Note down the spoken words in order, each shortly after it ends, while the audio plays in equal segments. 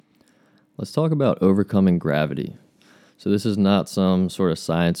Let's talk about overcoming gravity. So, this is not some sort of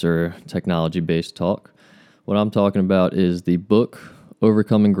science or technology based talk. What I'm talking about is the book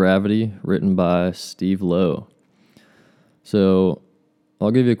Overcoming Gravity, written by Steve Lowe. So,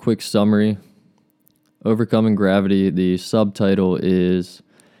 I'll give you a quick summary. Overcoming Gravity, the subtitle is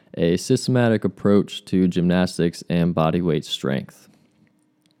A Systematic Approach to Gymnastics and Bodyweight Strength.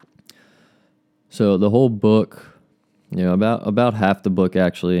 So, the whole book, about half the book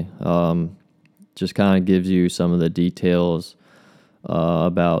actually, just kind of gives you some of the details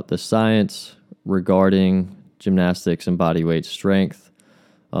about the science regarding gymnastics and bodyweight strength.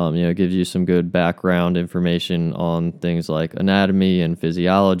 It gives you some good background information on things like anatomy and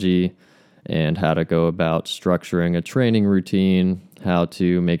physiology and how to go about structuring a training routine, how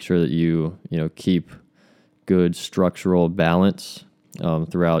to make sure that you keep good structural balance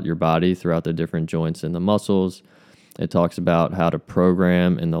throughout your body, throughout the different joints and the muscles. It talks about how to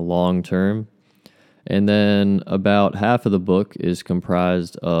program in the long term. And then about half of the book is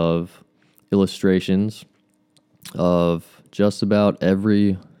comprised of illustrations of just about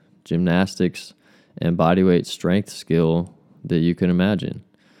every gymnastics and bodyweight strength skill that you can imagine,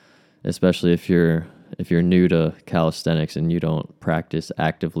 especially if you're new to calisthenics and you don't practice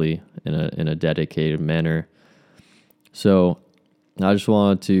actively in a dedicated manner. So I just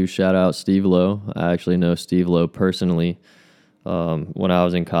wanted to shout out Steve Lowe. I actually know Steve Lowe personally. When I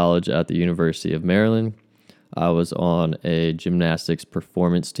was in college at the University of Maryland, I was on a gymnastics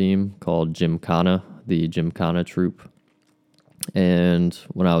performance team called Gymkhana, the Gymkhana troupe. And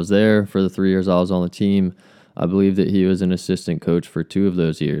when I was there for the 3 years I was on the team, I believe that he was an assistant coach for 2 of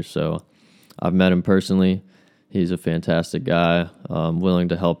those years. So I've met him personally. He's a fantastic guy, willing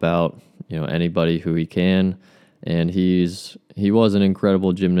to help out, anybody who he can. And he was an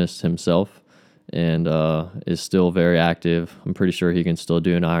incredible gymnast himself and is still very active. I'm pretty sure he can still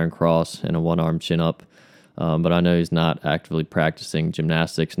do an iron cross and a one-arm chin-up. But I know he's not actively practicing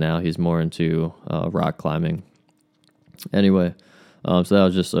gymnastics now. He's more into rock climbing. Anyway, so that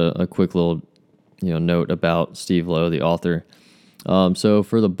was just a quick little note about Steve Lowe, the author. So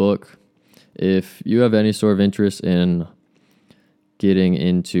for the book, if you have any sort of interest in getting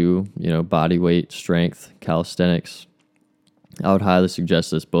into body weight strength, calisthenics, I would highly suggest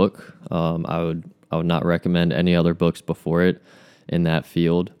this book. I would not recommend any other books before it in that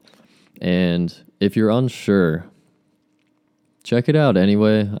field. And if you're unsure, check it out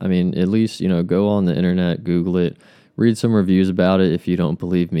anyway. I mean, at least, go on the internet, Google it, read some reviews about it if you don't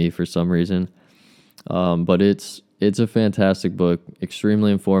believe me for some reason. But it's a fantastic book,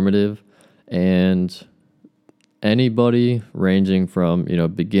 extremely informative, and anybody ranging from,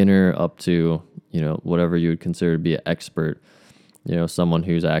 beginner up to, whatever you would consider to be an expert, someone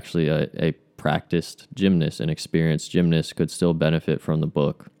who's actually a practiced gymnast, an experienced gymnast could still benefit from the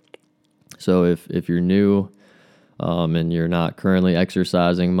book. So if you're new and you're not currently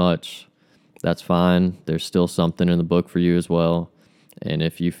exercising much, that's fine. There's still something in the book for you as well. And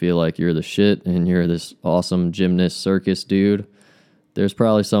if you feel like you're the shit and you're this awesome gymnast circus dude, there's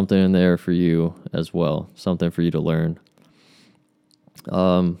probably something in there for you as well, something for you to learn.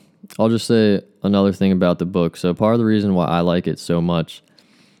 I'll just say another thing about the book. So part of the reason why I like it so much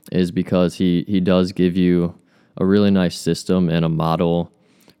is because he does give you a really nice system and a model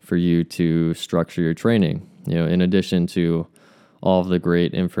for you to structure your training. In addition to all of the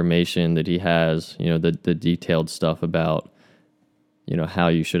great information that he has, the detailed stuff about, how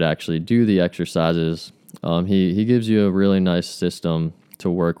you should actually do the exercises. He gives you a really nice system to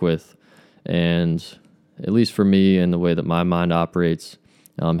work with. And at least for me and the way that my mind operates,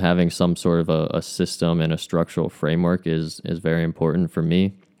 having some sort of a system and a structural framework is very important for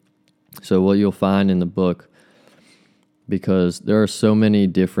me. So what you'll find in the book, because there are so many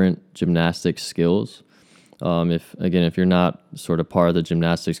different gymnastics skills, if you're not sort of part of the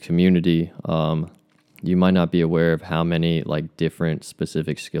gymnastics community, you might not be aware of how many different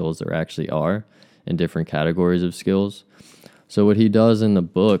specific skills there actually are in different categories of skills. So what he does in the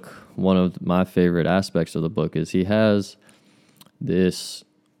book, one of my favorite aspects of the book, is he has this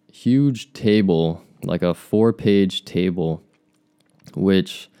huge table, like a 4-page table,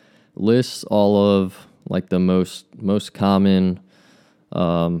 which lists all of the most common,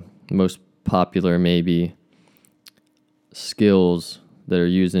 most popular maybe skills that are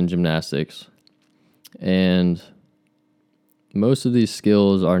used in gymnastics. And most of these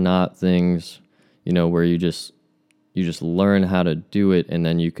skills are not things, where you just learn how to do it and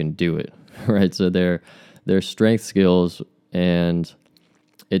then you can do it, right? So they're strength skills, and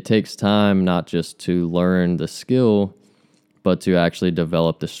it takes time not just to learn the skill, but to actually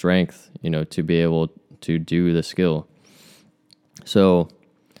develop the strength, to be able to do the skill. So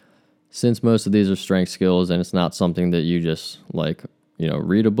since most of these are strength skills and it's not something that you just like,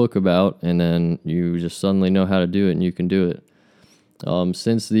 read a book about and then you just suddenly know how to do it and you can do it.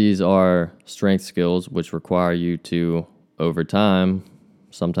 Since these are strength skills, which require you to, over time,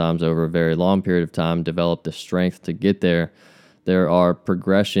 sometimes over a very long period of time, develop the strength to get there, there are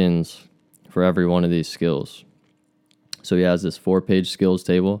progressions for every one of these skills. So he has this 4-page skills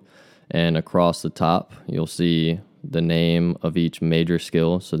table, and across the top, you'll see the name of each major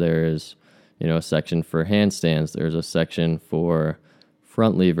skill. So there is, a section for handstands. There's a section for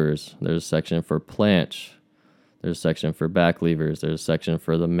front levers. There's a section for planche. There's a section for back levers. There's a section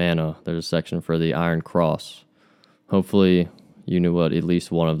for the mana. There's a section for the iron cross. Hopefully, you knew what at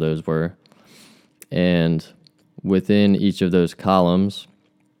least one of those were. And within each of those columns,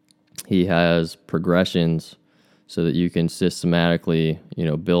 he has progressions so that you can systematically,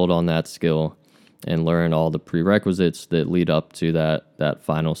 build on that skill and learn all the prerequisites that lead up to that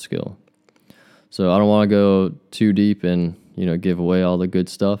final skill. So I don't want to go too deep and, give away all the good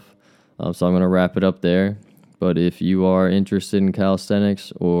stuff. So I'm going to wrap it up there. But if you are interested in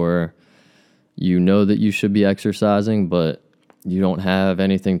calisthenics, or you know that you should be exercising, but you don't have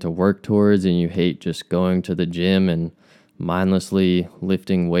anything to work towards and you hate just going to the gym and mindlessly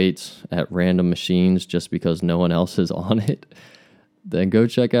lifting weights at random machines just because no one else is on it, then go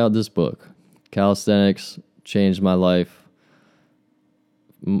check out this book. Calisthenics changed my life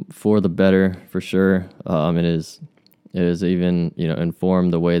for the better, for sure. It is even,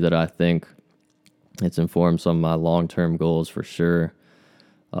 informed the way that I think. It's informed some of my long-term goals for sure.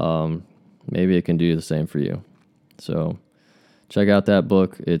 Maybe it can do the same for you. So check out that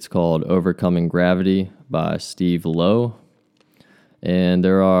book. It's called Overcoming Gravity by Steve Lowe. And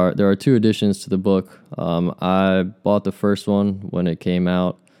there are 2 editions to the book. I bought the first one when it came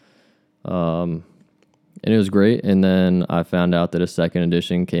out, and it was great. And then I found out that a second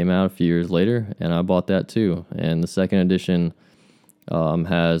edition came out a few years later, and I bought that too. And the second edition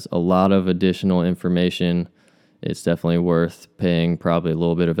has a lot of additional information. It's definitely worth paying probably a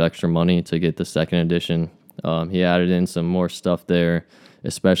little bit of extra money to get the second edition. He added in some more stuff there,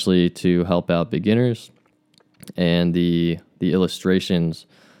 especially to help out beginners. And the illustrations,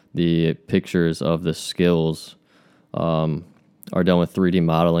 the pictures of the skills are done with 3D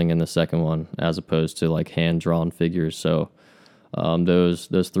modeling in the second one, as opposed to like hand-drawn figures. So those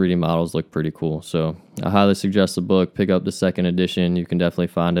 3D models look pretty cool. So I highly suggest the book. Pick up the second edition. You can definitely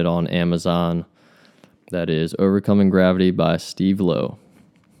find it on Amazon. That is Overcoming Gravity by Steve Lowe.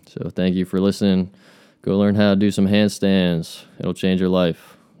 So thank you for listening. Go learn how to do some handstands. It'll change your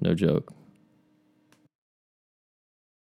life. No joke.